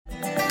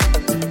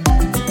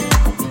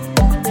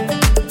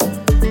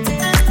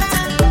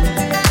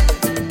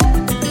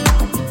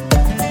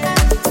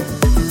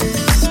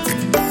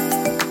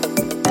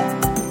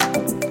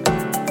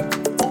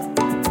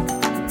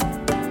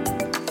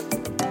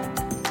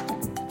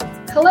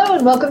Hello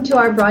and welcome to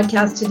our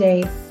broadcast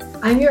today.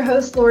 I'm your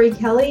host, Lori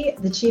Kelly,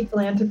 the Chief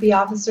Philanthropy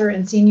Officer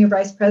and Senior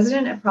Vice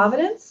President at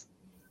Providence.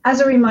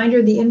 As a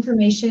reminder, the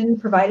information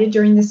provided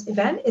during this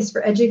event is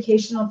for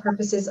educational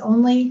purposes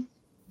only.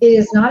 It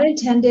is not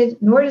intended,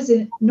 nor is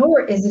it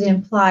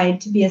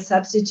implied to be a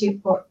substitute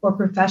for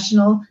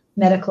professional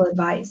medical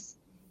advice.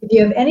 If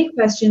you have any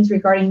questions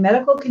regarding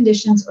medical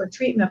conditions or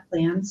treatment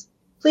plans,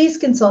 please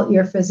consult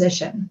your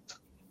physician.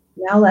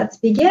 Now let's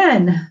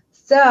begin.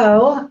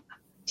 So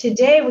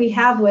today we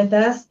have with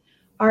us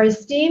our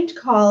esteemed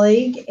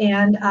colleague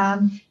and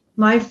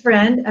my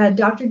friend,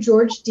 Dr.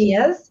 George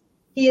Diaz.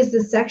 He is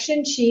the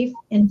Section Chief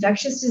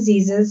Infectious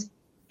Diseases,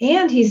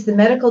 and he's the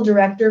Medical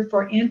Director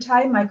for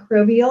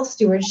Antimicrobial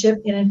Stewardship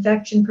and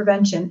Infection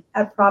Prevention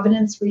at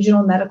Providence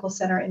Regional Medical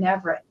Center in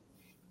Everett.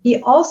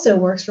 He also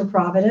works for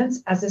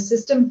Providence as a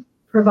system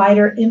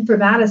provider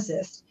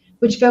informaticist,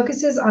 which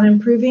focuses on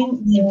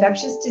improving the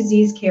infectious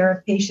disease care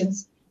of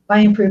patients by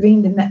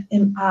improving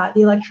the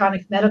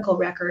electronic medical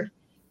record.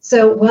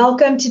 So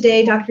welcome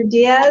today, Dr.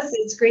 Diaz.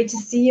 It's great to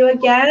see you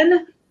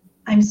again.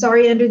 I'm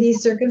sorry under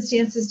these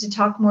circumstances to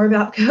talk more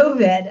about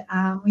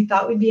COVID. We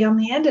thought we'd be on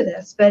the end of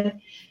this, but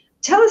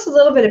tell us a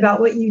little bit about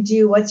what you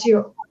do.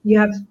 You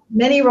have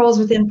many roles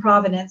within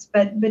Providence,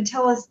 but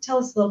tell us a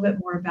little bit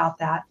more about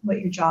that,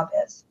 what your job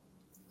is.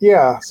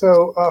 Yeah,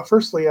 so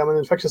firstly, I'm an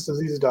infectious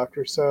diseases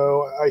doctor,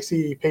 so I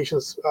see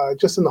patients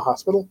just in the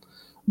hospital.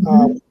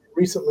 Mm-hmm.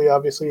 Recently,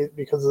 obviously,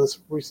 because of this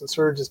recent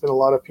surge, there's been a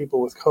lot of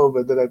people with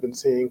COVID that I've been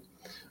seeing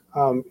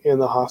in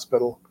the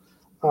hospital.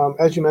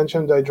 As you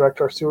mentioned, I direct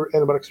our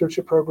antibiotic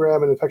stewardship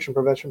program and infection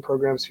prevention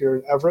programs here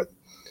in Everett,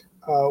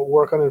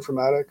 work on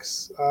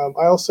informatics.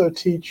 I also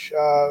teach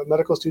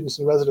medical students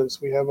and residents.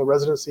 We have a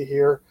residency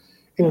here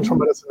in internal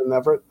medicine in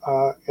Everett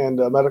and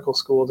a medical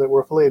school that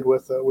we're affiliated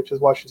with, which is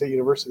Washington State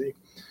University.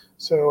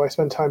 So I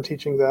spend time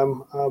teaching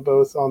them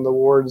both on the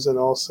wards and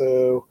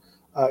also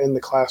in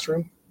the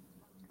classroom.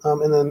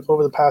 And then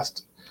over the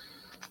past,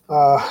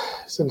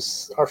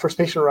 since our first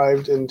patient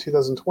arrived in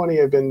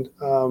 2020, I've been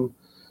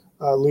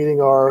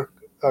leading our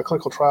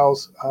clinical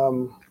trials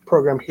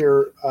program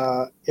here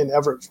in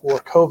Everett for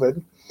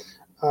COVID.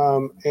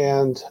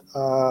 And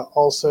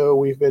also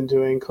we've been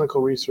doing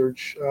clinical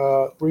research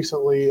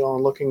recently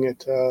on looking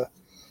at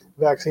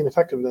vaccine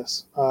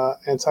effectiveness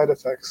and side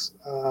effects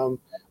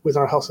with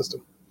our health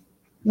system.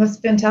 That's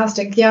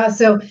fantastic. Yeah.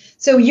 So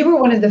you were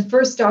one of the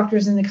first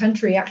doctors in the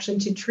country actually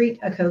to treat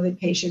a COVID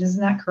patient. Isn't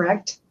that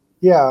correct?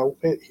 Yeah.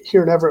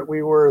 Here in Everett, we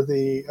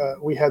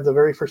had the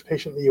very first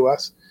patient in the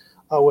U.S.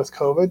 With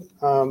COVID,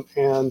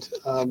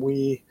 and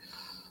we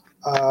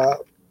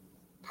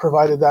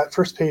provided that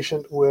first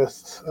patient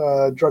with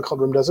a drug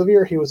called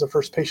remdesivir. He was the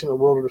first patient in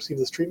the world to receive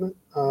this treatment.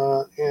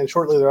 And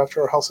shortly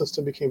thereafter, our health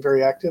system became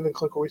very active in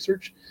clinical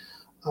research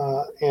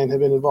and have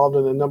been involved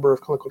in a number of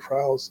clinical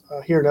trials.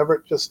 Here in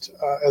Everett, just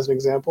as an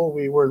example,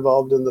 we were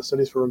involved in the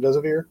studies for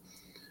remdesivir.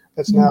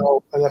 That's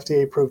now an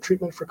FDA-approved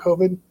treatment for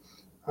COVID.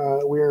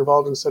 We are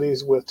involved in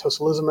studies with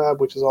tocilizumab,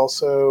 which is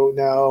also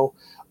now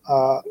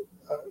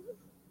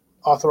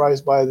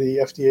authorized by the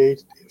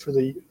FDA for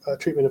the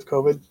treatment of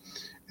COVID.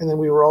 And then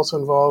we were also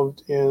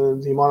involved in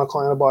the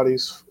monoclonal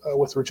antibodies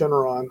with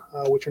Regeneron,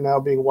 which are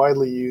now being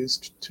widely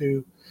used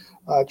to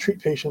treat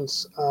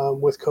patients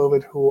with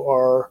COVID who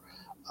are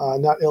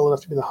not ill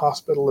enough to be in the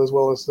hospital, as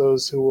well as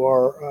those who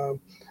are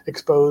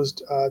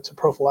exposed to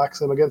prophylax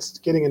them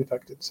against getting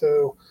infected.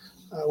 So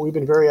we've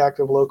been very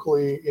active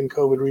locally in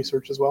COVID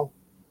research as well.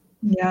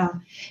 Yeah.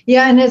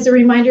 And as a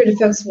reminder to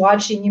folks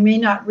watching, you may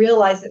not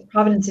realize that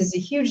Providence is a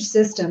huge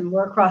system.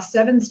 We're across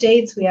 7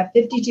 states. We have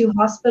 52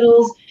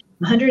 hospitals,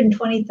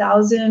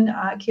 120,000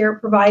 care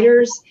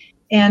providers.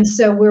 And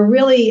so we're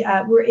really,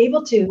 we're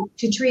able to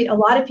treat a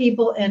lot of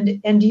people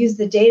and use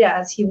the data,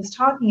 as he was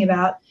talking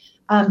about,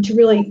 to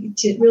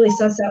really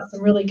suss out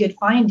some really good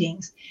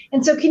findings.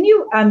 And so can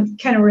you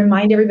kind of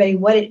remind everybody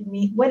what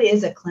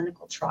is a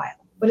clinical trial?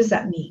 What does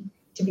that mean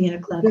to be in a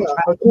clinical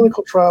trial? A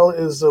clinical trial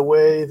is a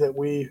way that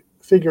we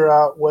figure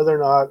out whether or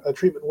not a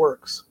treatment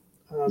works.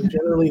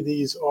 Generally,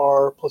 these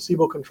are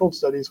placebo-controlled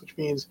studies, which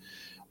means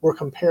we're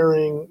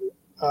comparing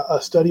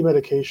a study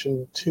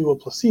medication to a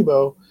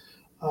placebo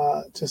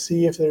to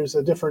see if there's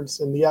a difference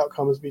in the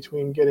outcomes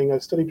between getting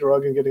a study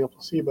drug and getting a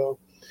placebo.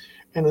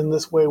 And in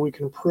this way, we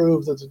can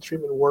prove that the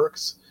treatment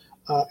works.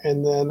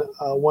 And then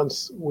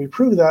once we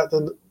prove that,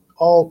 then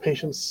all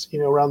patients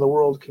around the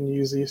world can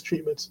use these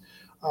treatments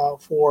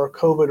for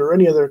COVID or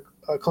any other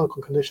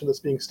clinical condition that's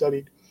being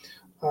studied.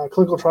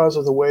 Clinical trials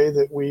are the way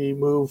that we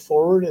move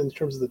forward in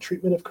terms of the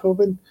treatment of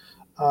COVID.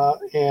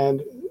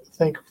 And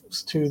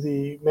thanks to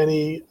the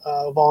many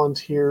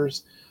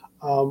volunteers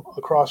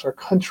across our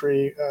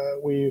country,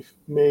 we've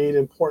made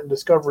important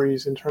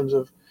discoveries in terms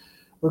of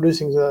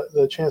reducing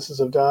the chances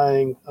of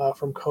dying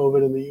from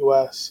COVID in the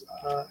U.S.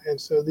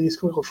 And so these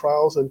clinical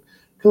trials and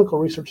clinical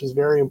research is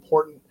very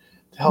important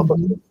to help us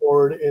move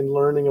forward in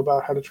learning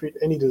about how to treat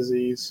any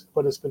disease,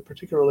 but it's been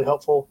particularly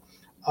helpful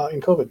in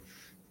COVID.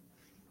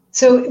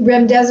 So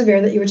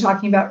remdesivir that you were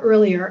talking about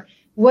earlier,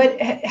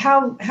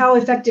 how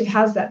effective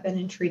has that been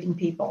in treating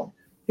people?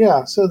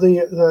 Yeah, so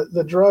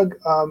the drug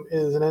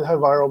is an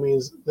antiviral,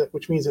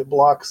 which means it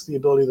blocks the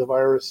ability of the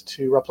virus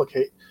to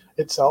replicate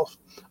itself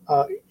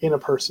in a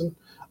person.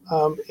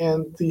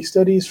 And the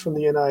studies from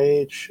the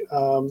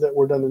NIH that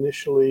were done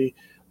initially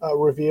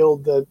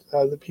revealed that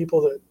the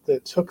people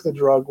that took the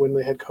drug when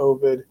they had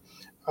COVID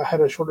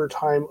had a shorter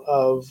time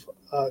of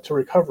to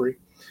recovery.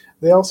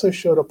 They also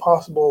showed a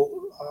possible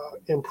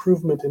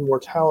improvement in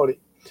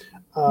mortality.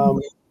 Um,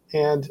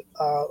 and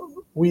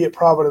we at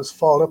Providence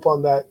followed up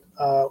on that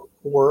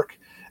work,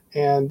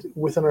 and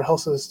within our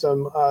health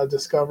system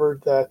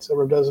discovered that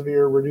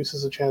remdesivir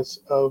reduces the chance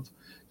of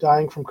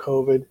dying from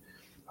COVID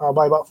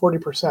by about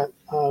 40%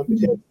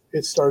 if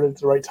it started at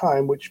the right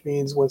time, which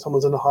means when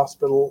someone's in the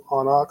hospital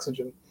on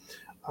oxygen.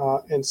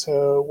 And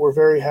so we're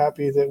very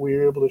happy that we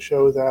were able to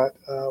show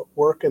that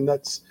work, and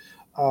that's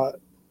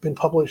been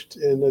published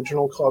in a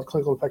journal called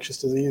Clinical Infectious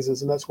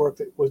Diseases, and that's work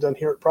that was done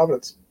here at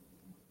Providence.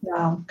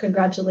 Wow,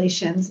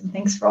 congratulations, and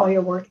thanks for all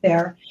your work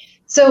there.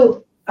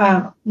 So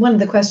one of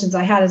the questions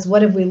I had is,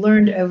 what have we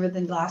learned over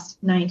the last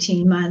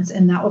 19 months?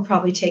 And that will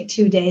probably take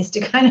 2 days to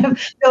kind of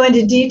go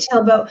into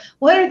detail, but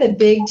what are the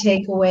big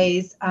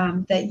takeaways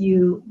that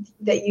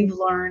you've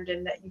learned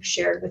and that you've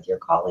shared with your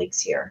colleagues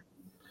here?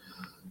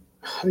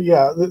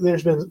 Yeah,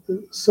 there's been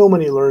so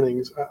many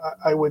learnings.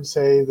 I would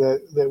say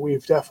that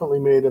we've definitely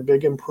made a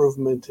big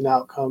improvement in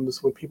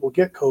outcomes when people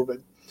get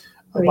COVID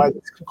by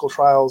these clinical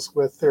trials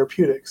with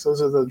therapeutics.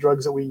 Those are the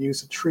drugs that we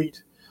use to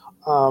treat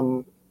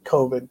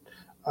COVID.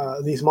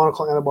 These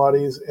monoclonal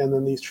antibodies and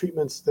then these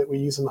treatments that we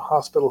use in the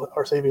hospital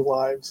are saving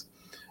lives.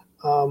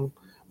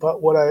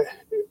 But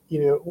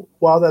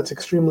while that's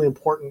extremely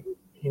important,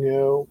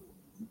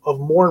 of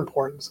more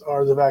importance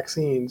are the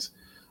vaccines.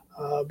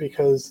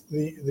 Because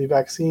the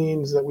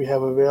vaccines that we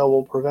have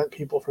available prevent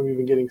people from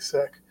even getting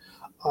sick.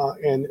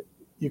 And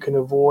you can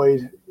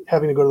avoid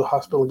having to go to the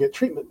hospital and get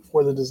treatment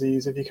for the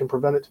disease if you can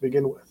prevent it to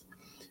begin with.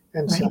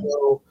 And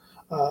so,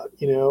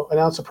 an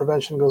ounce of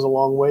prevention goes a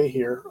long way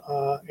here.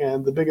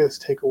 And the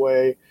biggest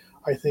takeaway,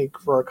 I think,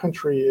 for our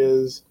country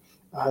is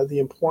the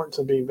importance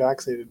of being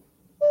vaccinated.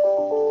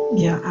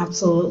 Yeah,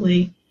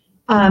 absolutely.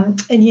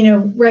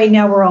 And right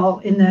now we're all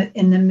in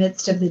the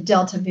midst of the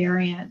Delta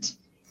variant.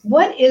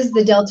 What is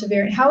the Delta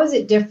variant? How is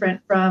it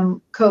different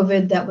from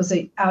COVID that was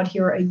out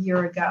here a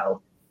year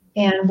ago?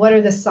 And what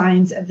are the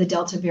signs of the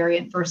Delta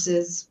variant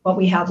versus what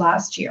we had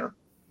last year?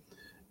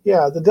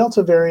 Yeah, the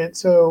Delta variant.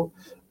 So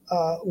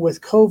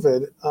with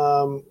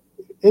COVID,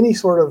 any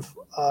sort of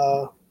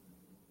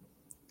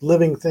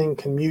living thing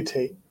can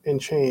mutate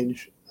and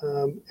change.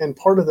 And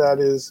part of that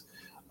is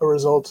a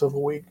result of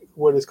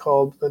what is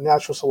called the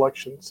natural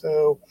selection.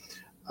 So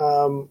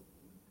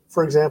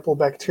for example,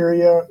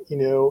 bacteria,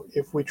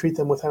 if we treat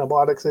them with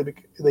antibiotics,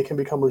 they can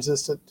become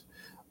resistant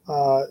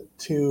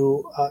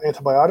to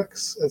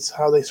antibiotics. That's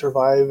how they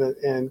survive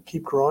and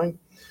keep growing.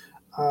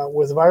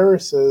 With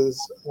viruses,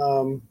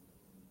 when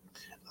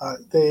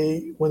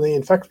they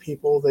infect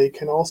people, they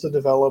can also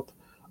develop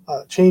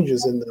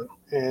changes in them,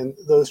 and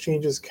those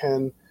changes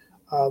can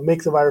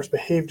make the virus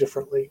behave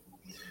differently.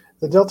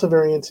 The Delta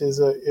variant is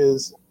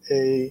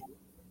a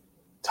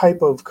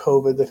type of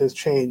COVID that has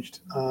changed,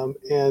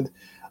 and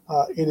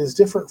it is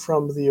different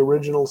from the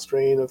original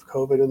strain of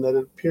COVID in that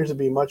it appears to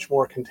be much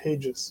more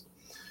contagious.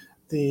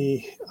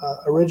 The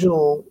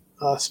original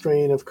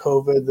strain of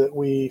COVID that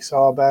we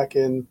saw back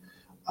in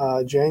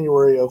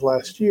January of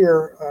last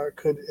year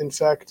could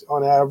infect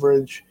on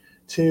average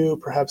 2,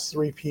 perhaps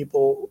 3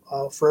 people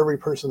for every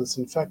person that's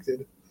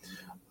infected.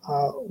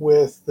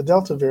 With the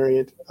Delta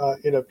variant,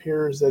 it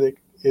appears that it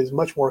is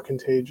much more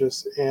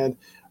contagious, and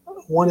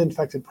one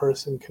infected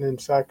person can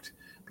infect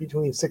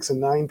between 6 and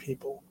 9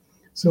 people.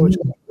 So it's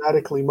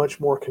dramatically much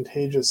more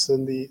contagious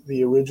than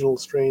the original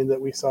strain that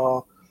we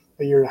saw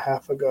a year and a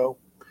half ago.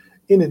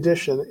 In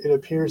addition, it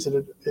appears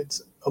that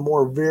it's a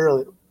more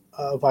virulent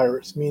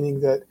virus, meaning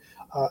that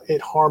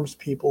it harms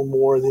people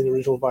more than the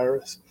original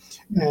virus.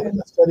 And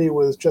a study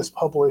was just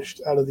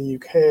published out of the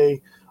UK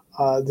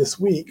this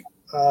week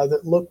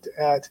that looked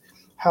at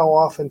how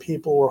often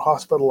people were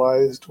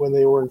hospitalized when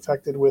they were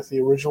infected with the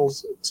original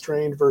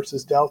strain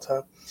versus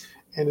Delta.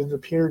 And it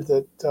appeared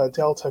that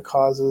Delta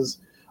causes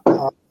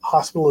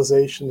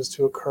hospitalizations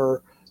to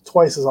occur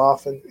twice as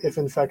often if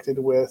infected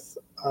with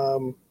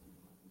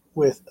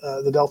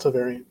the Delta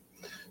variant.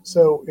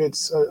 So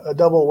it's a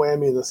double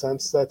whammy in the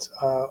sense that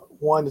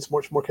one, it's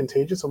much more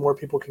contagious, so more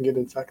people can get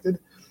infected,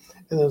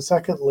 and then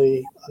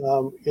secondly,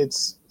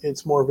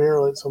 it's more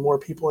virulent, so more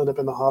people end up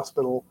in the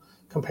hospital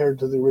compared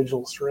to the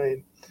original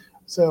strain.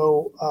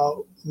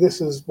 So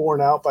this is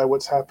borne out by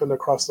what's happened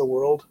across the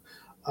world.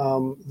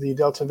 The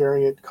Delta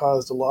variant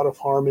caused a lot of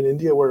harm in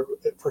India, where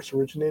it first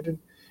originated.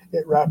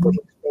 It rapidly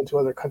spread to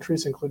other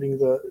countries, including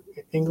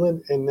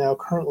England, and now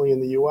currently in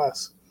the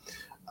U.S.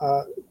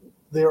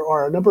 There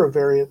are a number of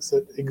variants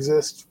that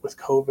exist with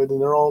COVID,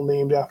 and they're all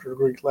named after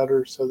Greek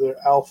letters. So they're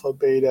alpha,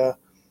 beta,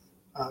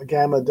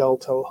 gamma,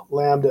 delta,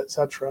 lambda,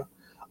 etc.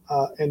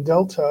 And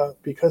Delta,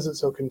 because it's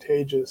so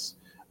contagious,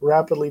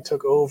 rapidly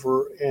took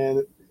over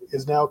and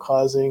is now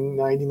causing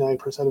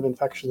 99% of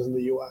infections in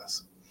the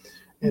U.S.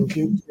 And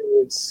due to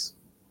its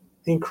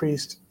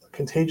increased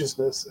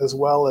contagiousness as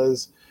well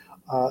as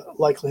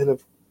likelihood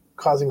of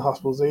causing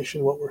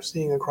hospitalization, what we're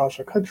seeing across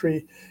our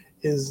country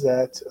is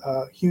that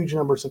huge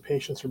numbers of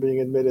patients are being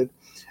admitted.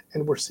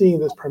 And we're seeing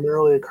this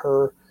primarily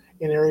occur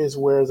in areas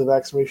where the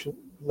vaccination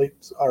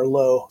rates are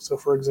low. So,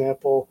 for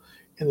example,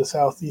 in the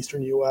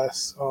southeastern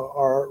U.S.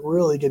 Are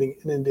really getting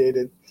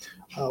inundated.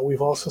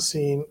 We've also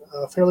seen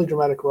fairly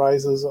dramatic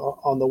rises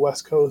on the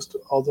West Coast,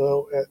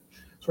 although at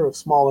sort of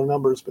smaller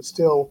numbers, but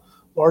still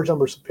large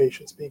numbers of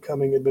patients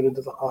becoming admitted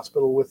to the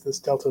hospital with this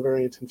Delta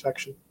variant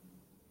infection.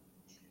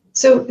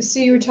 So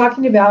you were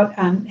talking about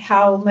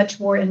how much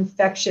more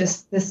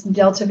infectious this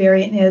Delta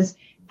variant is.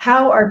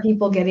 How are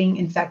people getting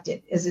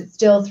infected? Is it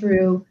still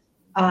through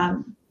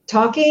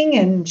talking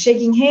and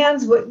shaking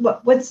hands?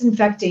 What's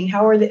infecting?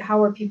 How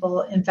are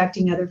people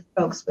infecting other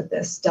folks with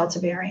this Delta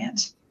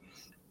variant?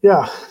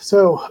 Yeah,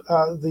 so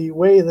the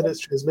way that it's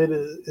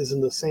transmitted is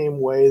in the same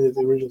way that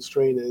the original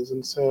strain is.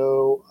 And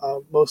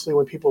so mostly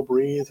when people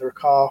breathe or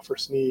cough or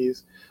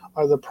sneeze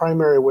are the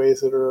primary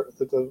ways that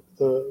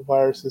the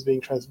virus is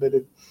being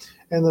transmitted.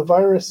 And the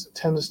virus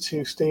tends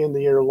to stay in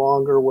the air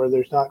longer where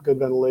there's not good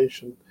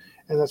ventilation,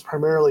 and that's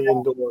primarily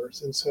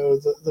indoors. And so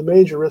the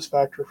major risk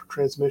factor for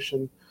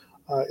transmission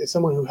is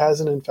someone who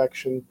has an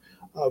infection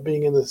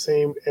being in the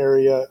same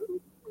area,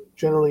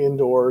 generally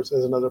indoors,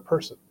 as another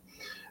person.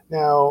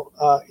 Now,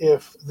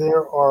 if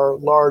there are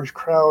large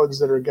crowds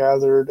that are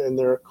gathered and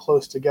they're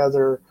close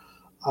together,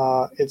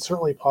 it's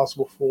certainly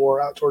possible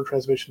for outdoor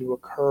transmission to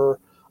occur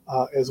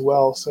as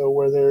well. So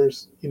where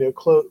there's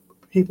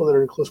people that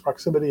are in close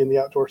proximity in the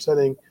outdoor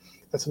setting,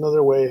 that's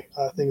another way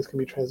things can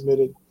be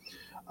transmitted.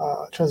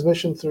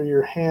 Transmission through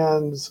your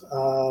hands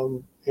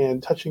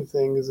and touching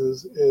things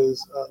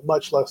is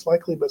much less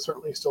likely, but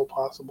certainly still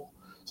possible.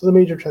 So the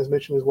major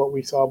transmission is what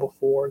we saw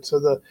before. And so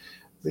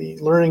the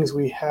learnings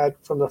we had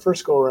from the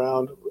first go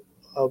around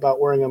about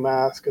wearing a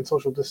mask and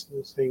social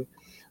distancing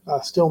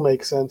still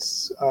make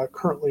sense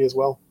currently as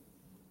well.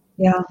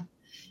 Yeah.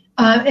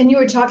 And you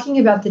were talking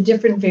about the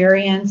different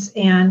variants,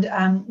 and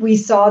we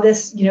saw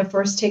this,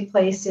 first take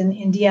place in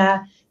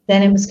India,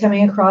 then it was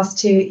coming across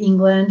to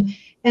England.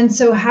 And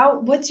so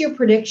what's your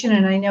prediction?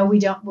 And I know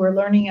we're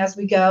learning as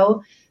we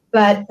go,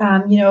 but,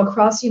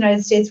 across the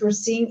United States, we're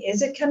seeing,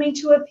 is it coming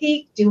to a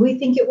peak? Do we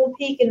think it will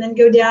peak and then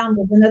go down?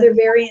 Will another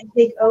variant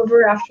take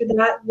over after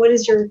that?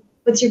 What's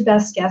your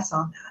best guess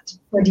on that?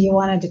 Or do you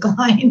want to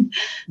decline?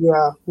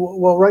 Yeah,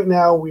 well, right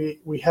now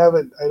we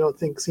haven't, I don't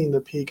think, seen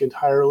the peak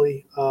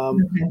entirely.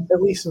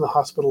 At least in the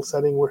hospital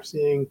setting, we're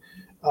seeing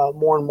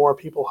more and more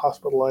people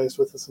hospitalized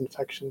with this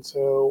infection.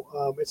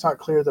 So it's not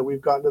clear that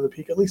we've gotten to the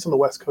peak, at least on the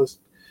West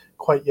Coast,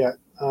 quite yet.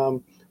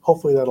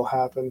 Hopefully that'll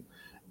happen.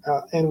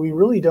 And we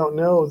really don't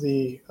know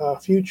the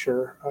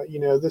future.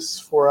 This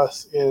for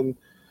us in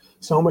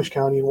Snohomish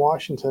County in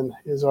Washington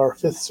is our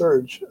fifth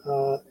surge,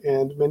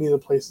 and many of the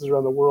places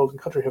around the world and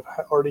country have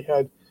already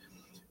had,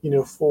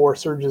 4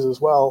 surges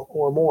as well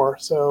or more.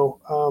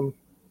 So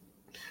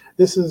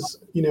this is,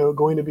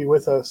 going to be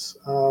with us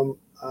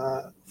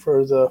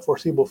for the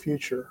foreseeable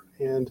future.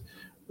 And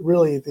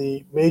really,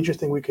 the major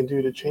thing we can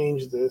do to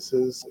change this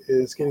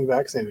is getting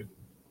vaccinated.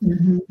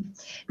 Mm-hmm.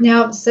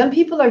 Now, some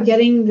people are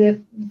getting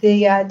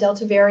the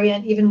Delta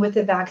variant even with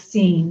the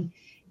vaccine.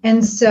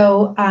 And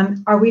so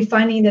are we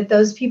finding that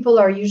those people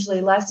are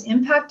usually less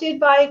impacted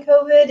by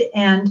COVID?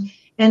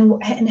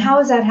 And how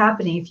is that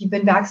happening? If you've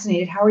been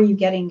vaccinated, how are you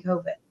getting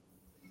COVID?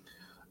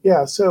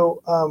 Yeah,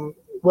 so,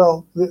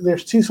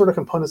 there's 2 sort of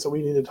components that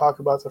we need to talk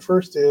about. The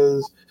first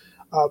is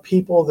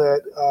people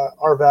that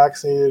are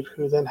vaccinated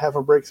who then have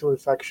a breakthrough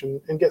infection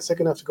and get sick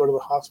enough to go to the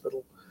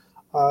hospital.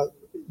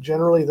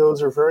 Generally,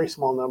 those are very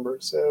small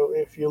numbers. So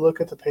if you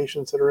look at the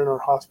patients that are in our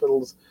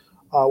hospitals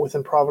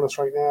within Providence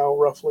right now,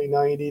 roughly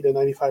 90 to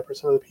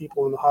 95% of the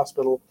people in the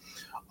hospital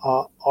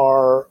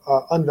are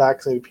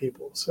unvaccinated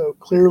people. So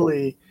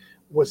clearly,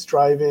 what's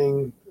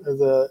driving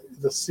the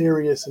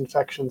serious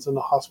infections in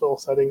the hospital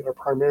setting are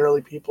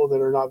primarily people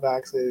that are not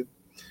vaccinated.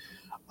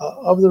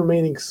 Of the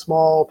remaining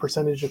small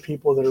percentage of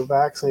people that are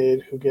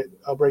vaccinated who get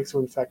a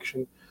breakthrough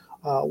infection,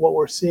 what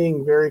we're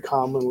seeing very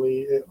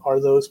commonly are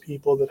those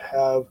people that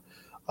have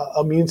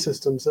immune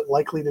systems that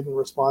likely didn't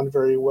respond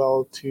very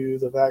well to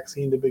the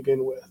vaccine to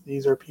begin with.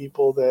 These are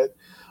people that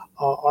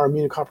are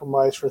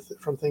immunocompromised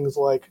from things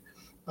like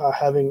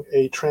having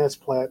a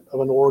transplant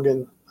of an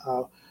organ,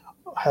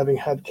 having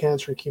had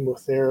cancer and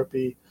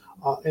chemotherapy,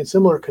 and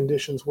similar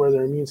conditions where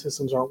their immune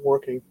systems aren't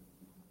working.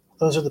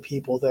 Those are the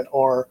people that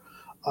are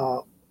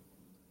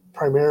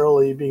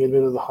primarily being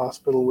admitted to the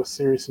hospital with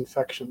serious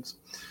infections.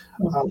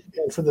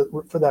 And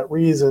for that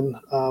reason,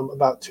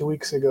 about 2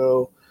 weeks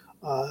ago,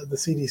 the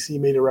CDC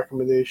made a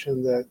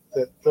recommendation that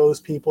those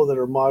people that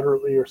are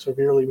moderately or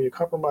severely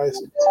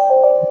immunocompromised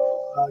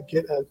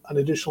get an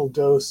additional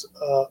dose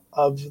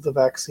of the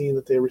vaccine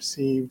that they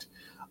received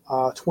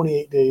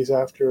 28 days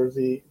after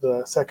the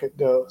second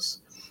dose.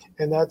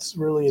 And that's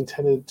really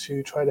intended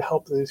to try to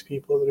help these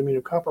people that are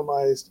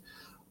immunocompromised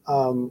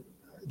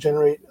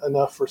generate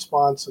enough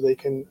response so they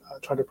can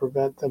try to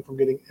prevent them from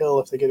getting ill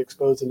if they get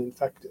exposed and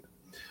infected.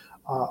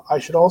 I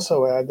should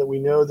also add that we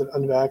know that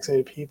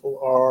unvaccinated people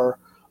are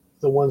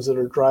the ones that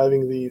are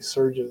driving these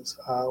surges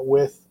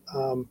with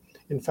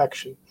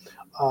infection.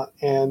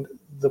 And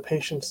the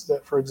patients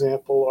that, for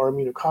example, are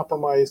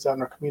immunocompromised out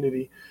in our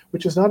community,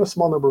 which is not a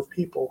small number of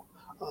people,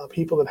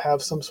 people that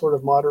have some sort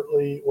of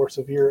moderately or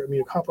severe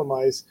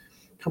immunocompromise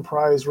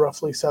comprise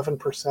roughly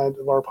 7%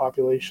 of our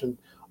population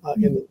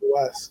in the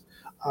US.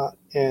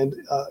 And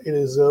it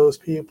is those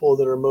people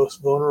that are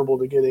most vulnerable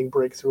to getting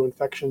breakthrough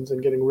infections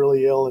and getting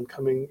really ill and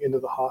coming into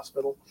the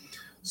hospital.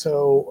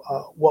 So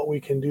what we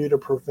can do to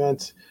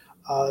prevent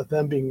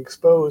them being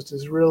exposed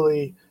is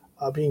really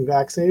being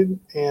vaccinated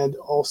and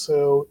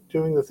also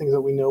doing the things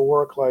that we know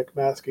work, like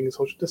masking and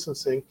social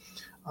distancing.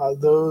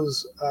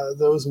 Those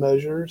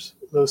measures,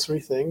 those three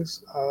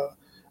things,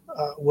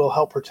 will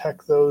help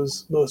protect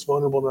those most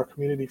vulnerable in our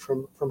community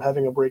from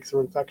having a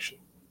breakthrough infection.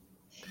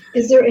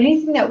 Is there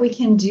anything that we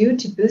can do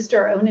to boost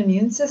our own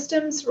immune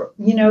systems,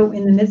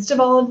 in the midst of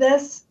all of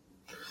this?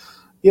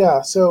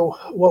 Yeah, so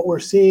what we're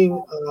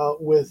seeing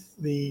with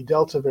the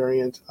Delta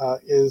variant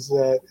is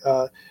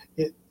that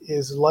it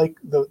is like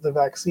the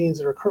vaccines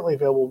that are currently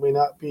available may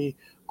not be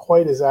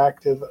quite as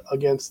active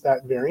against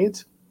that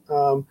variant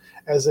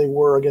as they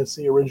were against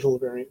the original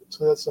variant.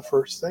 So that's the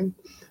first thing.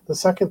 The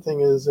second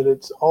thing is that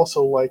it's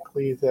also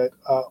likely that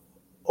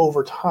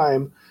over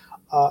time,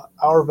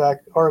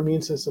 our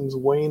immune systems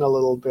wane a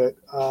little bit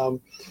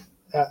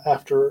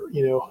after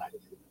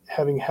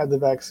having had the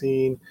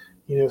vaccine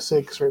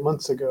 6 or 8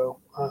 months ago,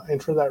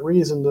 and for that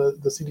reason the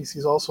CDC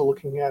is also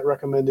looking at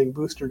recommending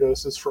booster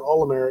doses for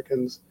all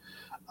Americans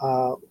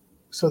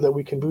so that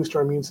we can boost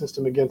our immune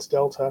system against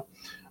Delta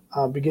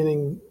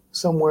beginning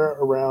somewhere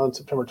around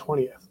September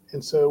 20th.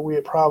 And so we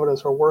at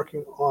Providence are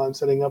working on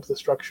setting up the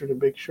structure to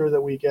make sure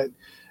that we get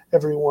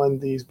everyone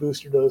these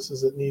booster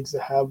doses that needs to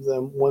have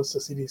them once the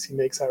CDC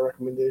makes that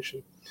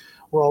recommendation.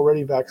 We're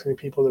already vaccinating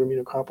people that are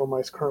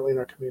immunocompromised currently in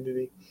our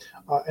community.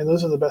 And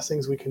those are the best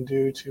things we can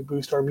do to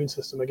boost our immune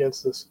system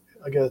against this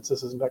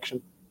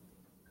infection.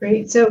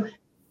 Great. So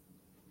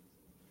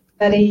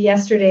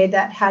yesterday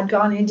that had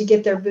gone in to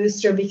get their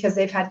booster because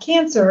they've had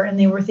cancer and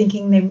they were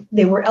thinking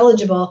they were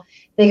eligible.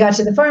 They got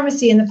to the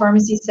pharmacy and the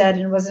pharmacy said,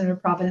 and it wasn't a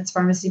Providence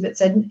pharmacy, but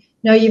said,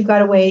 no, you've got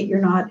to wait.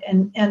 You're not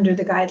under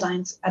the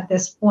guidelines at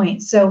this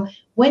point. So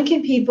when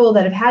can people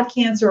that have had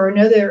cancer or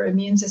know their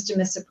immune system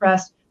is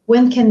suppressed,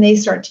 when can they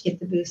start to get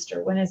the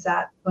booster? When is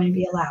that going to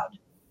be allowed?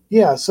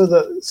 Yeah, so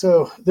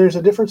there's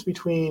a difference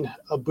between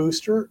a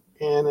booster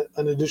and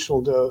an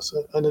additional dose.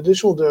 An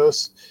additional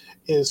dose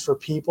is for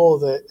people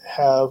that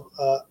have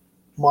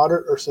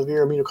moderate or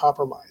severe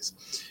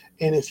immunocompromise.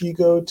 And if you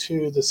go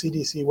to the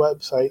CDC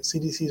website,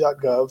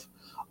 cdc.gov,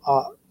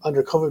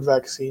 under COVID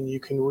vaccine, you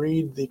can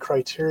read the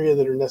criteria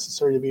that are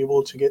necessary to be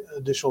able to get an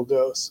additional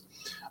dose.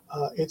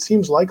 It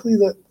seems likely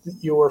that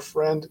your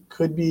friend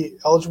could be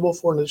eligible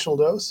for an additional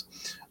dose.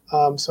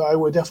 So I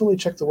would definitely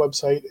check the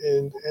website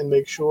and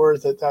make sure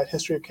that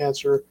history of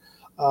cancer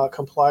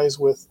complies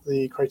with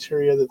the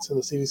criteria that's in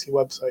the CDC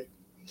website.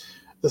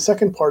 The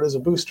second part is a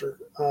booster.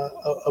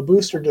 A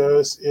booster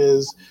dose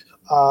is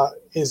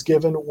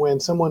given when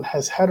someone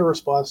has had a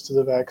response to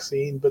the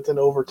vaccine, but then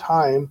over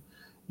time,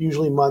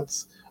 usually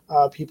months,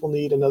 people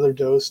need another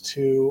dose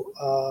to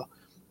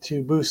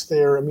boost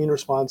their immune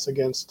response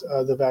against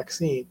the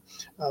vaccine.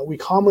 We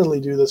commonly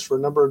do this for a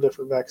number of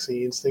different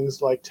vaccines,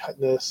 things like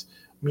tetanus,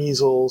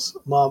 measles,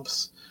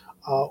 mumps,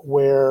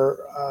 where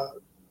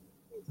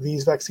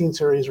these vaccine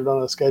series are done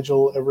on a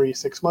schedule every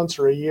 6 months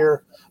or a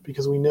year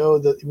because we know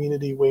that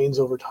immunity wanes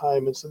over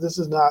time. And so this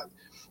is not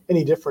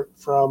any different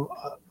from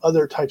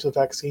other types of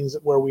vaccines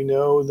where we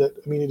know that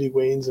immunity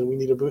wanes and we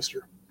need a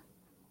booster.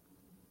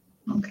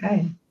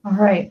 Okay. All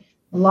right.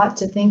 A lot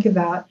to think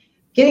about.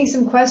 Getting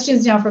some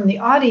questions now from the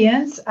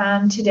audience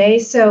today.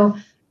 So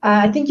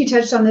I think you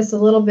touched on this a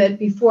little bit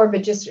before,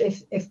 but just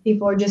if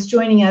people are just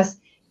joining us,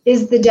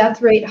 is the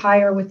death rate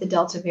higher with the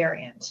Delta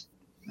variant?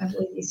 I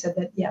believe you said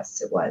that,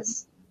 yes, it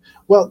was.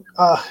 Well,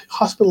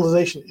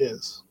 hospitalization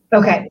is.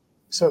 Okay.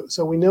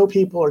 So we know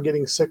people are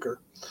getting sicker.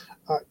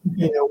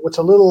 What's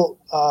a little,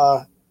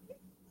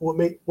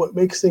 what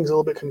makes things a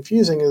little bit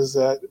confusing is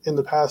that in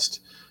the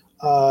past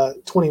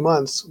 20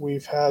 months,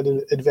 we've had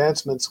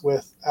advancements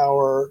with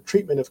our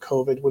treatment of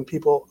COVID when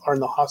people are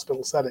in the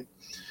hospital setting.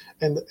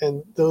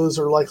 And those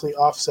are likely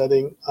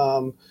offsetting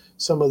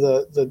some of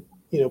the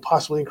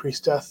possibly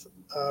increased death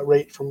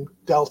rate from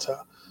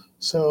Delta.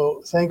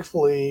 So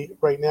thankfully,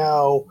 right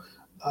now,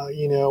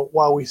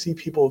 while we see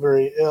people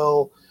very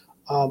ill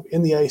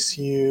in the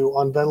ICU,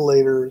 on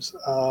ventilators,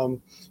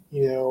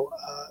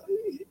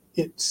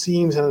 it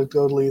seems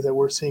anecdotally that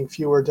we're seeing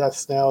fewer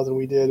deaths now than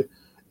we did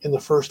in the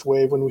first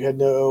wave when we had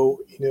no,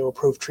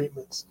 approved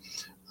treatments.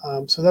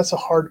 So that's a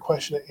hard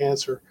question to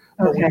answer.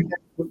 Okay.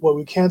 But what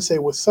we can say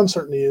with some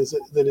certainty is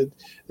that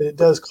it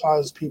does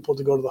cause people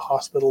to go to the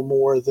hospital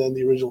more than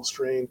the original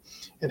strain.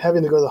 And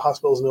having to go to the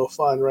hospital is no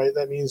fun, right?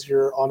 That means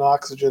you're on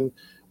oxygen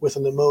with a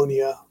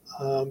pneumonia.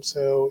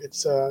 So it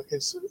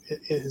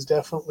is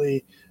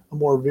definitely a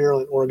more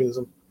virulent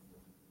organism.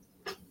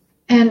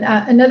 And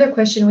another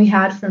question we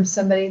had from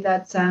somebody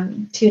that's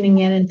tuning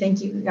in, and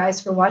thank you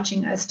guys for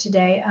watching us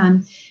today.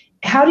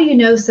 How do you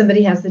know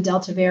somebody has the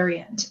Delta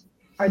variant?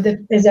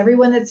 Is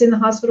everyone that's in the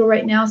hospital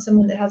right now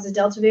someone that has the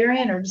Delta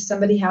variant, or does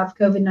somebody have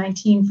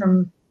COVID-19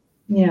 from,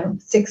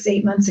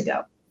 6-8 months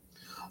ago?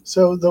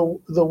 So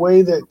the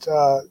way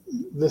that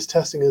this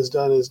testing is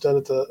done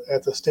at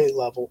the state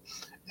level,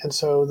 and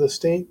so the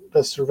state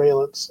does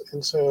surveillance,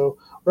 and so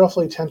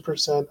roughly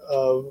 10%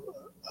 of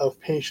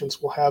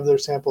patients will have their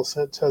samples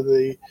sent to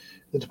the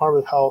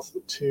Department of Health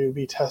to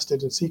be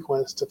tested and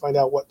sequenced to find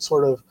out what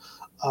sort of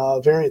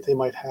variant they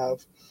might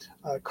have.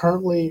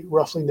 Currently,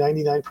 roughly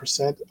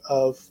 99%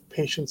 of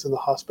patients in the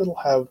hospital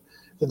have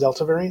the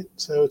Delta variant,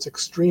 so it's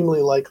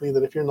extremely likely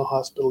that if you're in the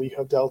hospital, you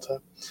have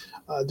Delta.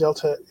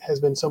 Delta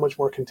has been so much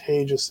more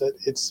contagious that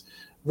it's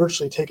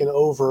virtually taken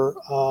over,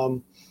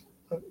 all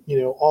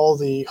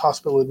the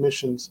hospital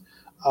admissions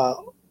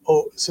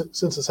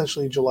since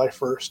essentially July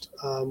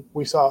 1st.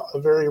 We saw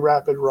a very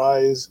rapid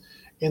rise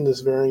in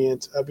this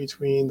variant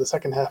between the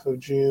second half of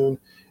June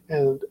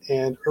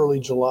and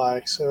early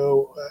July.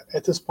 So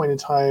at this point in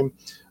time,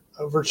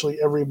 virtually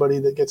everybody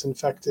that gets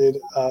infected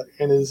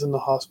and is in the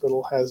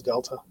hospital has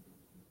Delta.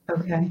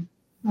 Okay.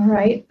 All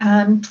right.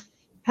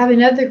 Have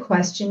another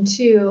question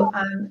too.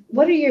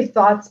 What are your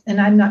thoughts,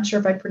 and I'm not sure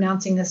if I'm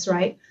pronouncing this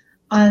right,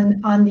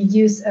 on the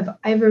use of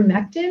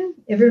ivermectin?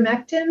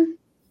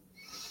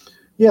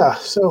 Yeah,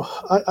 so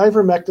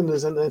ivermectin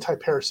is an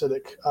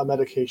antiparasitic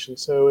medication.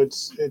 So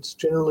it's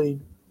generally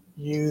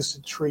used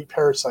to treat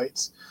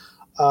parasites.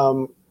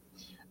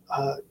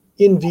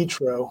 In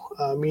vitro,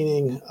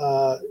 meaning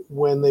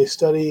when they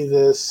study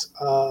this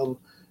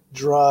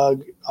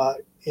drug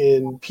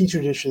in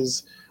petri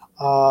dishes,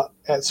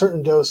 at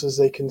certain doses,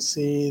 they can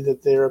see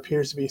that there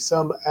appears to be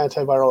some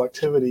antiviral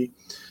activity.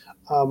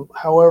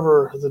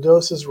 However, the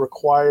doses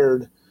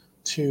required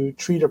to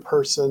treat a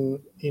person,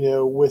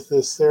 with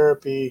this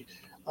therapy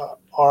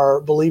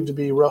are believed to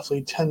be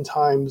roughly 10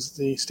 times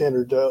the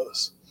standard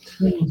dose.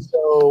 Mm-hmm.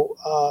 So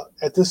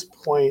at this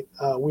point,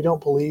 we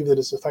don't believe that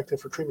it's effective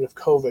for treatment of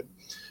COVID.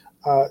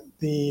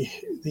 The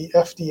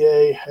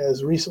FDA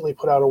has recently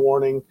put out a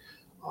warning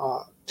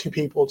to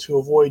people to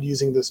avoid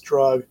using this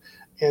drug.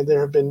 And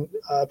there have been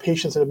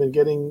patients that have been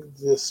getting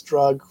this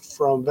drug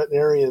from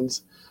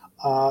veterinarians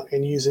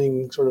and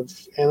using sort of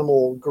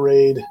animal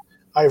grade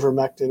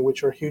ivermectin,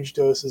 which are huge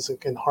doses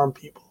and can harm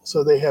people.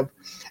 So they have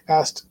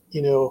asked,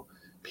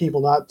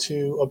 people not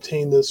to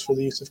obtain this for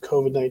the use of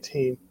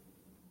COVID-19.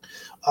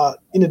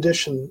 In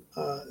addition,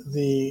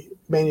 the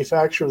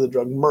manufacturer of the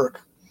drug, Merck,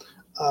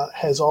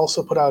 has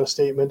also put out a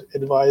statement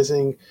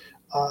advising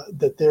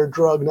that their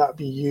drug not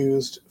be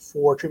used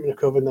for treatment of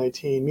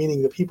COVID-19,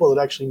 meaning the people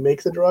that actually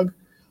make the drug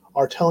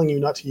are telling you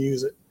not to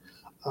use it.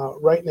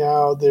 Right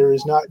now, there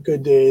is not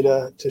good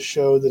data to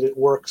show that it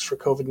works for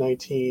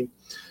COVID-19.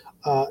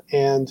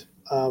 And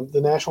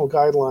the national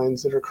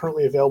guidelines that are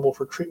currently available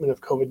for treatment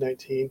of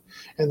COVID-19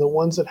 and the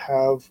ones that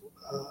have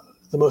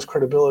the most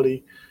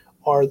credibility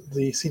are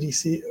the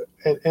CDC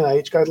and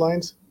NIH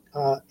guidelines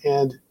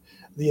and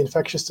the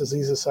Infectious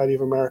Disease Society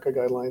of America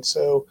guidelines.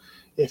 So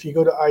if you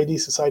go to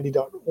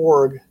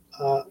idsociety.org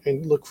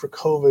and look for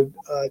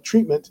COVID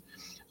treatment,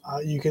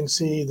 you can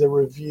see the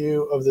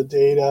review of the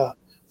data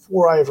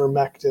for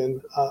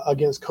ivermectin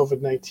against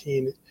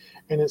COVID-19,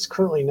 and it's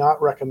currently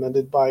not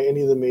recommended by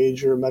any of the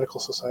major medical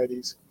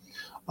societies.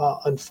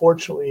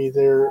 Unfortunately,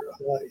 there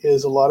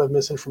is a lot of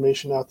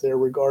misinformation out there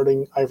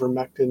regarding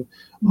ivermectin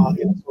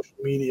in social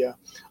media,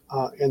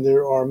 and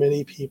there are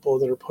many people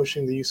that are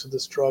pushing the use of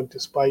this drug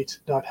despite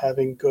not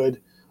having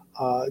good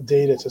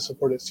data to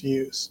support its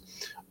use.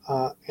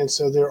 And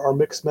so there are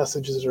mixed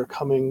messages that are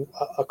coming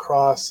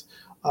across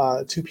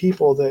to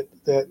people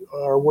that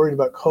are worried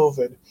about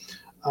COVID.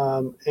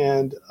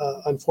 And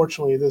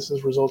unfortunately, this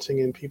is resulting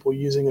in people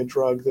using a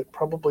drug that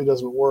probably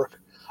doesn't work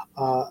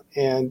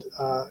and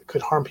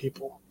could harm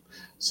people.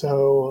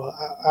 So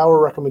our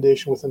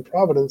recommendation within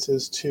Providence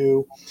is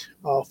to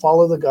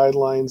follow the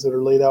guidelines that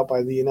are laid out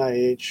by the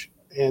NIH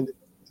and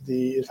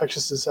the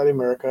Infectious Society of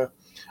America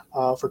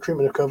for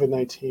treatment of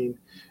COVID-19.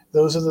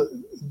 Those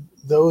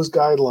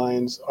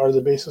guidelines are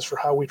the basis for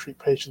how we treat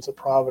patients at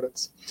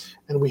Providence.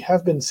 And we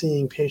have been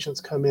seeing patients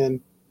come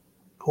in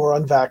who are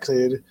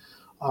unvaccinated,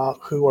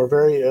 who are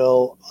very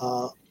ill,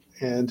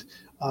 and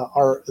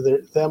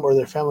them or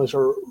their families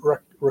are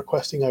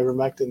requesting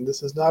ivermectin.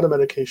 This is not a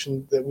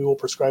medication that we will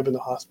prescribe in the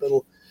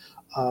hospital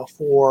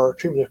for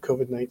treatment of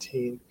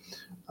COVID-19.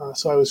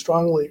 So I would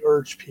strongly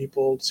urge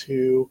people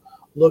to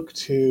look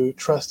to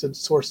trusted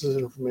sources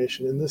of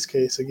information. In this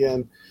case,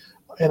 again,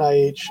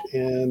 NIH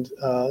and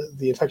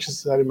the Infectious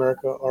Society of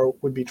America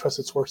would be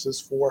trusted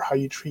sources for how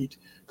you treat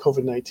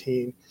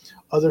COVID-19.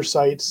 Other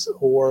sites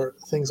or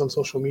things on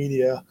social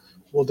media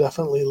will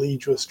definitely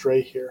lead you astray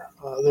here.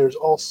 There's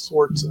all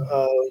sorts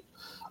of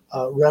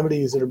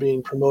remedies that are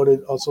being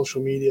promoted on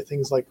social media,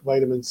 things like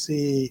vitamin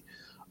C,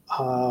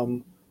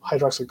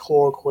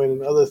 hydroxychloroquine,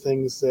 and other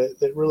things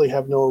that really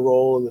have no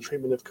role in the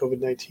treatment of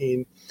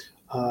COVID-19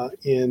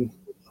 in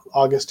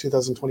August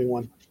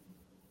 2021.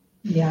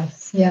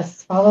 Yes,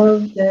 yes. Follow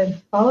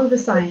the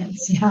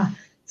science. Yeah,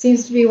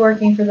 seems to be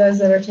working for those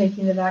that are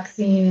taking the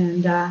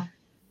vaccine,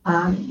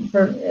 and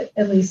for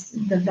at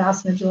least the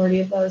vast majority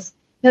of those.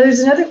 Now,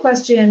 there's another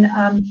question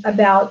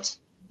about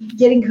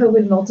getting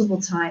COVID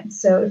multiple times.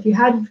 So, if you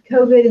had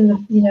COVID in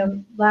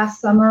the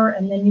last summer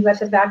and then you got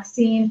the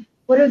vaccine,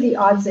 what are the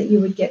odds that you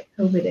would get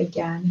COVID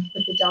again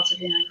with the Delta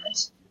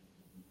variant?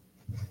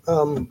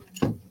 Um,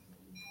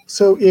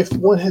 So if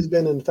one has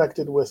been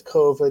infected with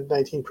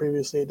COVID-19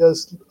 previously, it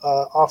does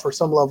offer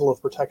some level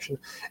of protection.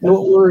 And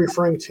what we're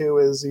referring to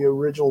is the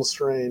original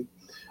strain.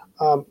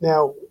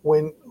 Now,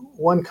 when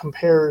one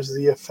compares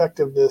the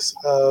effectiveness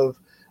of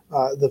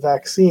the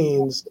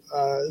vaccines,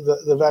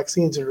 the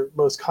vaccines that are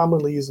most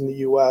commonly used in the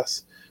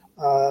U.S.,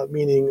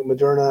 meaning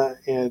Moderna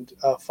and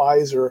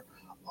Pfizer,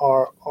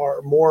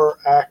 are more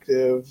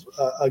active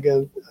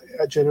again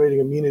at generating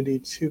immunity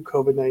to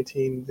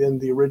COVID-19 than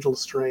the original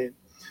strain.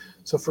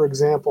 So, for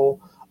example,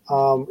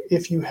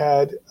 if you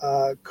had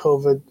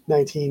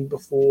COVID-19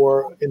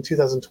 before in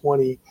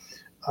 2020,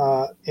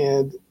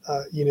 and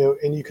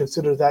you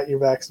consider that your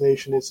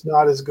vaccination, it's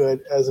not as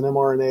good as an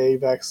mRNA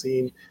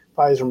vaccine,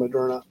 Pfizer,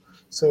 Moderna.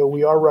 So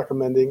we are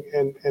recommending,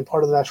 and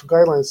part of the national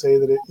guidelines say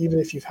that even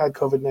if you've had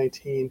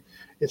COVID-19,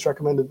 it's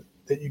recommended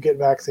that you get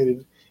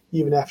vaccinated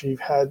even after you've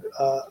had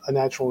a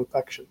natural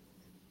infection.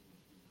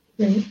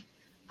 Great.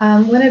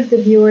 One of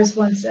the viewers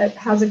once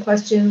has a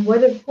question.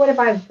 What if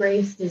I have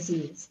Graves'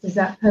 disease? Does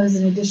that pose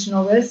an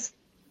additional risk?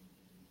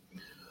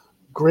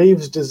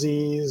 Graves'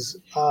 disease.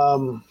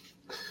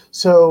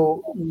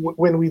 So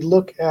when we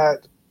look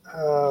at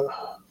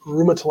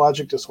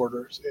rheumatologic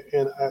disorders,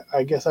 and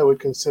I guess I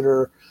would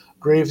consider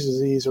Graves'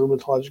 disease a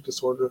rheumatologic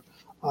disorder,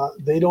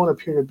 they don't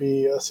appear to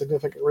be a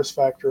significant risk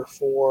factor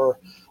for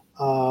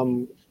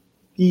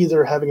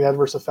either having an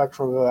adverse effect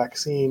from a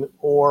vaccine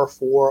or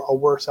for a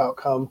worse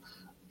outcome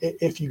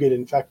if you get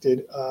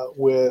infected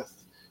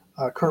with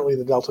currently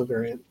the Delta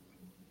variant.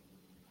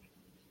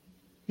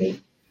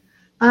 Great.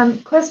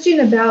 Question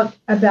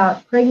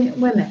about pregnant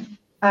women.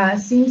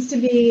 Seems to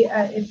be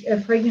if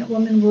a pregnant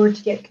woman were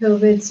to get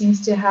COVID, seems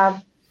to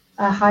have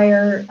a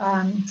higher,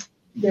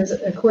 there's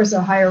of course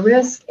a higher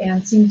risk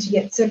and seem to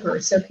get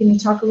sicker. So can you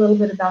talk a little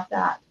bit about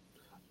that?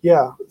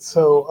 Yeah,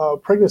 so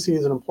pregnancy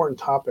is an important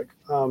topic.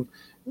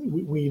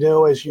 We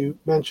know, as you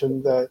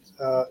mentioned,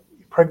 that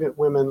pregnant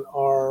women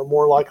are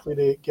more likely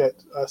to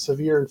get a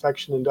severe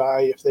infection and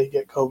die if they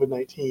get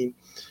COVID-19.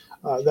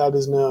 That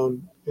is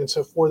known. And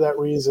so for that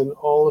reason,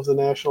 all of the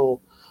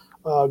national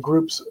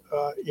groups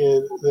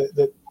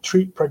that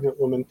treat pregnant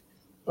women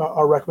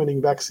are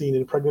recommending vaccine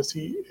in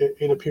pregnancy.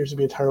 It appears to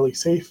be entirely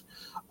safe.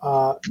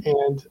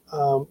 And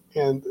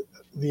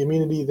the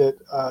immunity that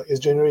is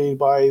generated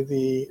by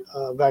the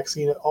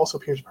vaccine also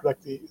appears to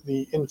protect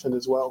the infant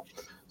as well.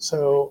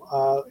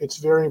 So it's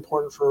very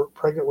important for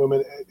pregnant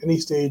women at any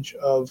stage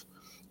of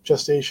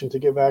gestation to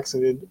get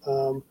vaccinated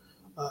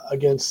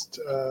against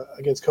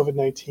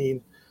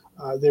COVID-19.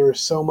 There is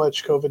so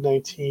much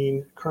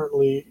COVID-19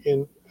 currently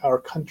in our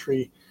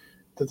country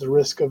that the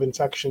risk of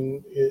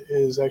infection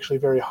is actually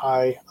very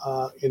high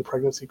in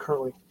pregnancy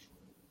currently.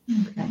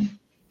 Okay.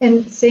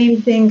 And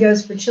same thing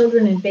goes for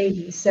children and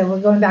babies. So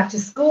we're going back to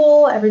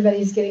school.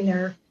 Everybody's getting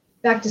their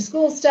back to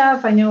school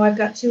stuff. I know I've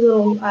got two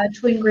little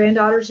twin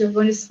granddaughters who are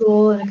going to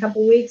school in a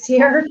couple weeks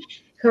here.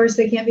 Of course,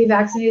 they can't be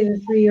vaccinated.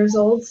 They're 3 years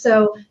old.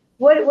 So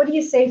what do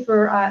you say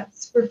for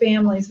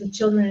families with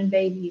children and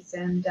babies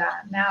and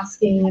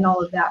masking and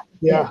all of that?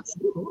 Yeah,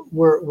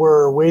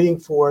 we're waiting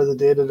for the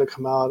data to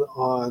come out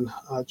on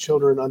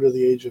children under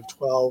the age of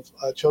 12.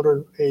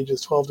 Children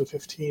ages 12 to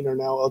 15 are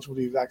now eligible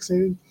to be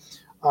vaccinated,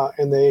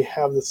 and they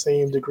have the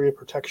same degree of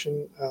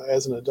protection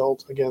as an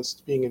adult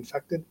against being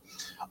infected.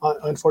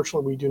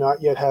 Unfortunately, we do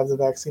not yet have the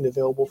vaccine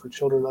available for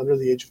children under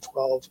the age of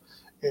 12,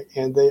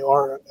 and they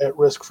are at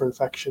risk for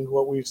infection.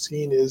 What we've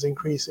seen is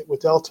increasing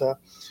with Delta,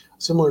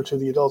 similar to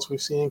the adults. We've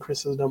seen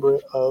increases in the number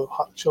of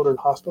children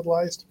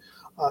hospitalized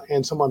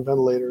and some on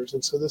ventilators.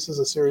 And so this is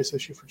a serious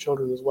issue for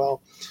children as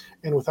well.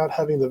 And without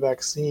having the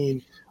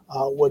vaccine,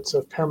 what's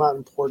of paramount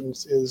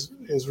importance is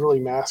really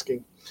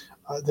masking.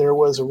 There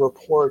was a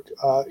report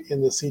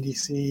from the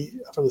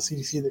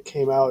CDC that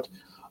came out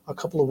a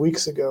couple of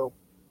weeks ago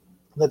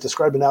that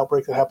described an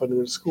outbreak that happened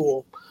in a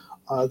school.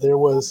 There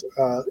was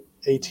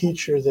a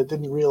teacher that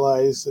didn't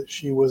realize that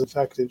she was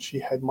infected. She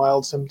had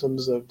mild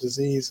symptoms of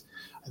disease.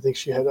 I think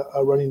she had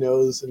a runny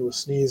nose and was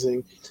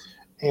sneezing,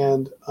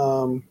 and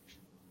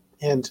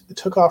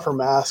took off her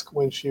mask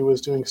when she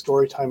was doing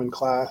story time in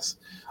class,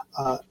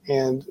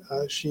 and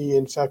she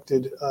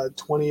infected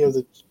 20 of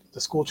the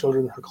school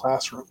children in her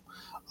classroom,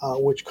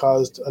 which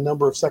caused a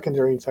number of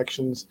secondary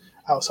infections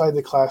outside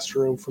the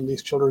classroom from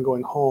these children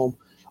going home.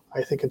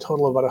 I think in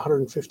total about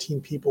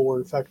 115 people were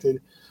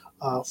infected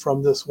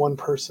from this one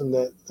person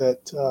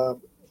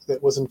that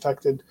was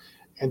infected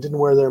and didn't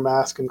wear their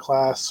mask in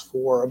class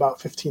for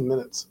about 15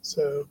 minutes.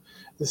 So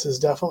this is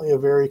definitely a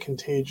very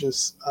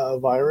contagious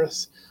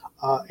virus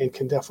and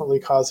can definitely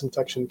cause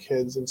infection in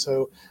kids. And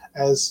so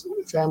as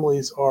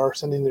families are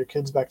sending their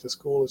kids back to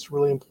school, it's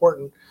really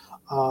important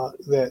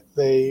that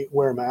they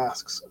wear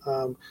masks.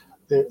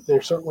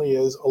 There certainly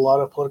is a lot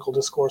of political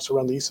discourse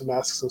around the use of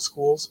masks in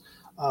schools,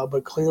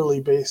 but clearly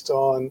based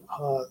on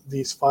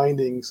these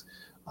findings,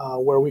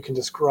 where we can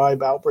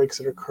describe outbreaks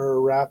that occur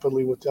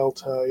rapidly with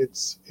Delta,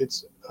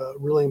 it's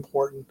really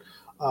important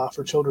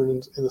for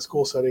children in the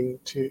school setting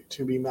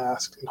to be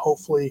masked. And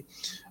hopefully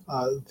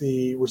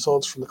the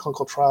results from the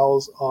clinical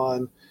trials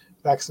on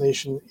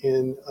vaccination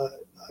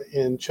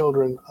in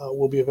children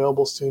will be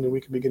available soon, and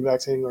we can begin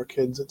vaccinating our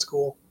kids at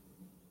school.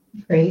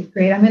 Great,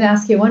 great. I'm going to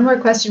ask you one more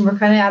question. We're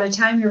kind of out of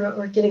time here, but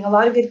we're getting a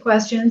lot of good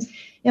questions.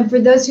 And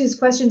for those whose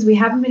questions we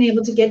haven't been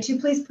able to get to,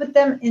 please put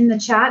them in the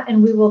chat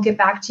and we will get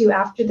back to you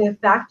after the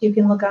fact. You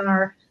can look on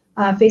our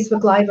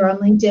Facebook Live or on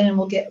LinkedIn, and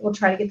we'll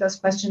try to get those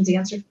questions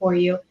answered for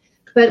you.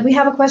 But we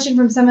have a question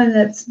from someone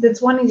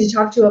that's wanting to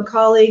talk to a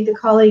colleague. The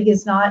colleague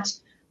is not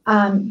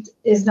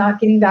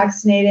getting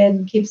vaccinated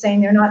and keeps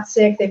saying they're not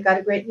sick. They've got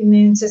a great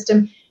immune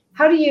system.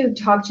 How do you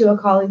talk to a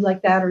colleague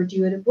like that, or do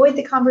you avoid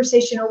the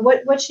conversation, or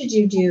what should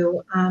you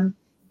do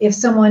if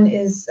someone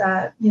is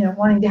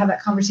wanting to have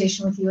that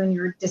conversation with you and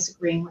you're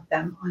disagreeing with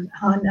them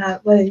on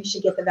whether you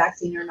should get the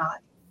vaccine or not?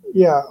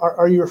 Yeah,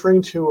 are you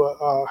referring to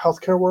a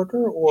healthcare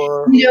worker,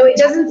 or? It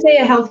doesn't say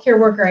a healthcare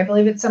worker. I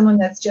believe it's someone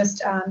that's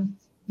just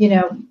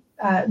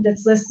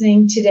that's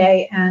listening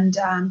today. And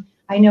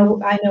I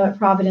know at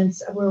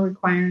Providence we're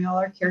requiring all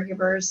our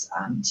caregivers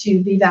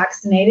to be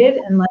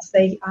vaccinated unless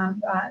they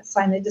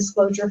sign the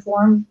disclosure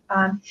form.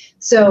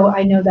 So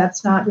I know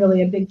that's not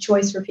really a big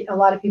choice for a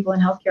lot of people in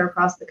healthcare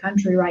across the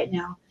country right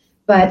now.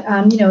 But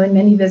in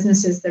many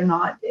businesses,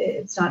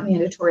 it's not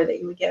mandatory that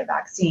you would get a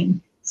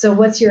vaccine. So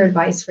what's your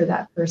advice for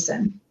that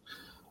person?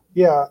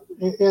 Yeah,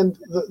 and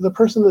the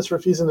person that's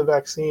refusing the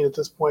vaccine at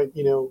this point,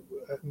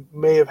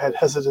 may have had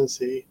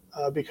hesitancy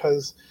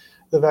because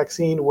the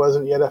vaccine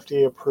wasn't yet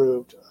FDA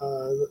approved.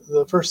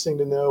 The first thing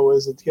to know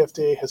is that the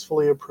FDA has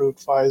fully approved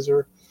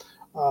Pfizer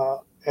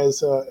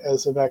as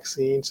a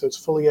vaccine, so it's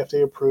fully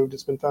FDA approved.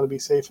 It's been found to be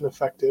safe and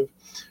effective,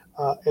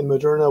 and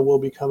Moderna will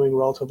be coming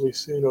relatively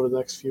soon over the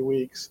next few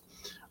weeks.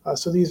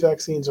 So these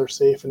vaccines are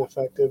safe and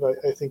effective.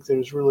 I think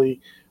there's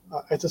really,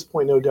 at this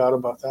point, no doubt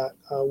about that.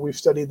 We've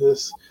studied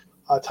this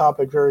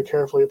topic very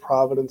carefully at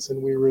Providence,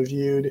 and we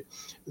reviewed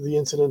the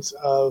incidence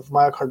of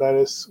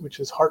myocarditis,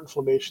 which is heart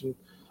inflammation,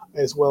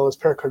 as well as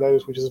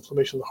pericarditis, which is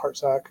inflammation of the heart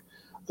sac,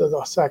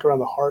 the sac around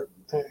the heart.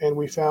 And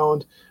we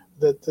found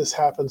that this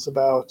happens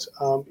about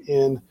out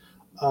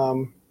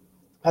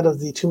of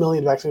the 2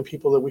 million vaccinated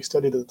people that we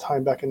studied at the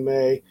time back in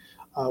May,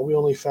 we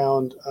only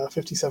found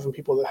 57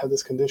 people that had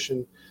this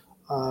condition.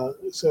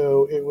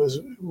 So it was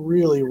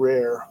really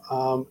rare.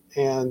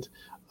 And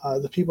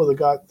the people that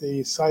got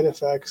the side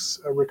effects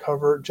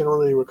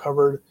generally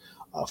recovered.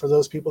 For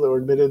those people that were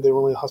admitted, they were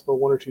only in the hospital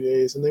 1 or 2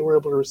 days, and they were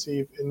able to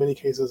receive, in many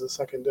cases, a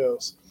second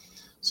dose.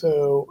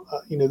 So,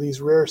 these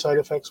rare side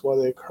effects, while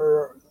they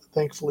occur,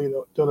 thankfully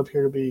don't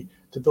appear to be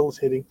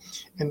debilitating.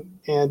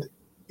 And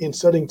in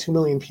studying 2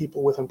 million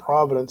people within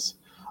Providence,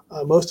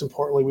 most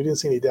importantly, we didn't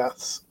see any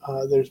deaths.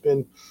 There's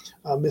been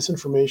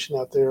misinformation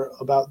out there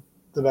about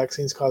the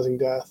vaccines causing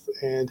death,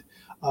 and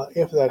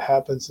if that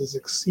happens, it's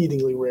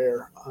exceedingly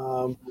rare.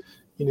 For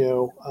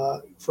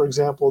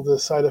example, the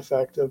side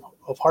effect of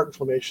heart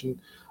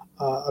inflammation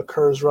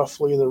occurs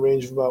roughly in the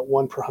range of about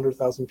 1 per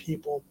 100,000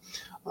 people.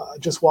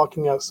 Just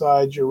walking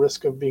outside, your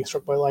risk of being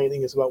struck by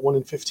lightning is about 1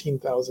 in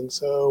 15,000.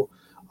 So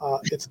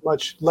it's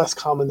much less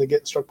common to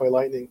get struck by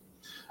lightning.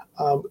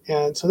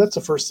 And so that's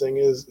the first thing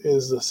is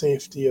the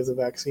safety of the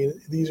vaccine.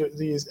 These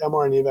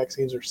mRNA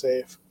vaccines are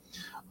safe.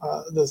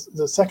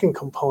 The second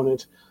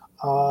component,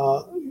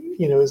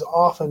 is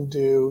often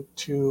due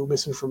to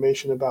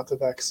misinformation about the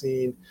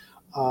vaccine,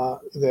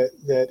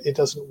 that it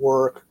doesn't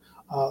work.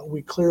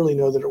 We clearly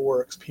know that it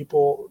works.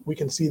 We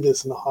can see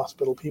this in the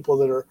hospital. People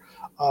that are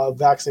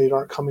vaccinated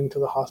aren't coming to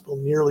the hospital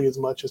nearly as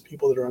much as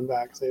people that are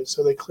unvaccinated,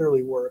 so they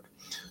clearly work.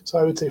 So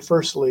I would say,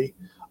 firstly,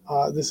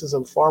 this is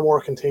a far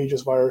more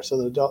contagious virus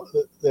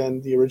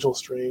than the original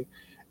strain,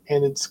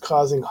 and it's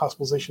causing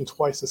hospitalization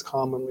twice as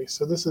commonly.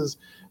 So this is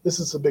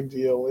a big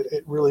deal.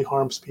 It really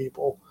harms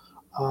people.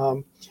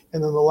 And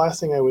then the last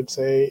thing I would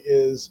say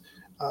is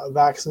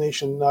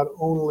vaccination not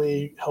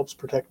only helps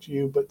protect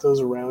you, but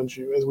those around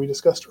you. As we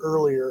discussed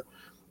earlier,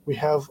 we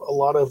have a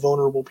lot of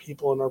vulnerable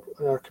people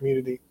in our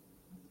community.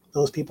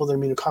 Those people that are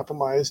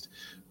immunocompromised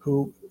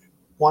who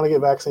want to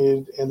get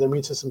vaccinated and their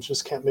immune systems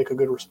just can't make a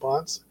good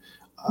response.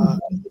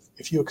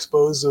 If you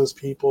expose those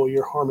people,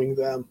 you're harming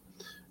them.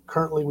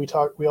 Currently,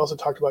 we also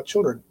talked about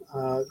children.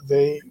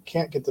 They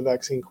can't get the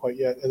vaccine quite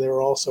yet, and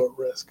they're also at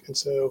risk. And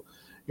so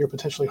you're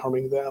potentially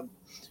harming them.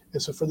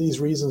 And so for these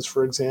reasons,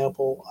 for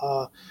example,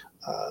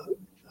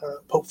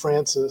 Pope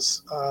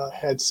Francis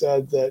had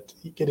said that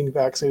getting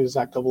vaccinated is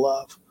an act of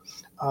love,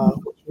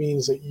 which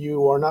means that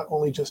you are not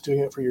only just doing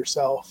it for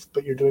yourself,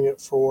 but you're doing it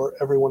for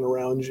everyone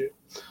around you.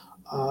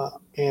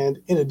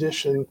 And in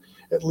addition,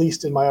 at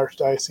least in my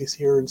archdiocese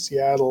here in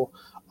Seattle,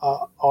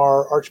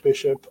 our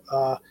Archbishop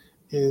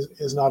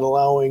is not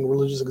allowing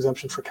religious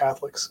exemption for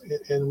Catholics,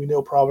 and we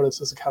know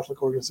Providence is a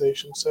Catholic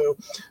organization. So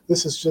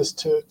this is just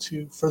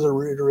to further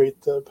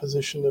reiterate the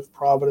position of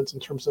Providence in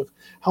terms of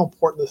how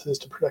important this is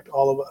to protect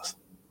all of us.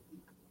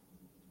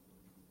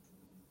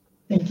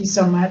 Thank you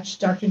so much,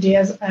 Dr.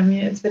 Diaz. I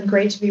mean, it's been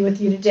great to be with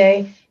you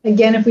today.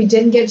 Again, if we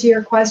didn't get to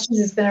your questions,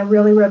 it's been a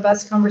really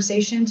robust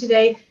conversation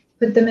today.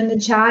 Put them in the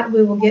chat.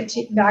 We will get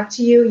back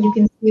to you. You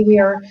can see we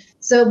are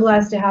so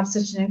blessed to have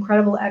such an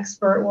incredible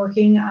expert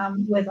working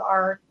with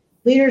our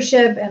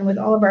leadership and with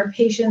all of our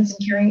patients,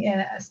 and carrying in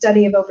a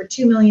study of over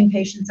 2 million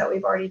patients that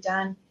we've already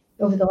done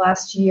over the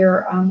last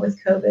year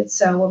with COVID.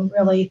 So I'm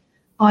really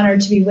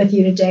honored to be with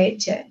you today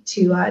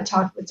to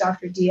talk with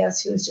Dr.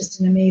 Diaz, who is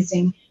just an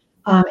amazing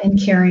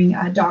and caring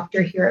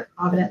doctor here at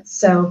Providence.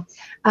 So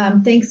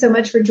thanks so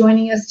much for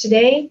joining us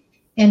today,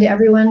 and to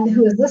everyone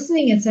who is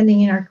listening and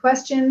sending in our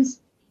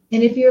questions.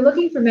 And if you're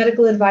looking for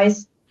medical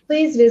advice,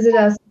 please visit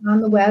us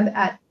on the web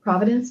at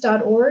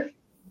providence.org,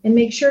 and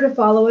make sure to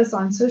follow us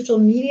on social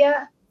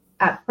media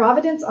at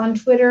Providence on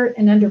Twitter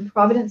and under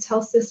Providence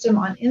Health System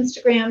on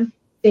Instagram,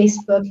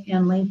 Facebook,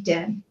 and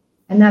LinkedIn.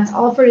 And that's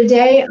all for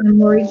today. I'm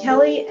Lori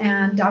Kelly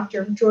and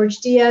Dr. George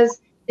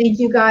Diaz. Thank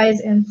you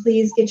guys, and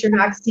please get your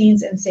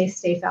vaccines and stay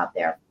safe out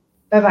there.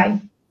 Bye-bye.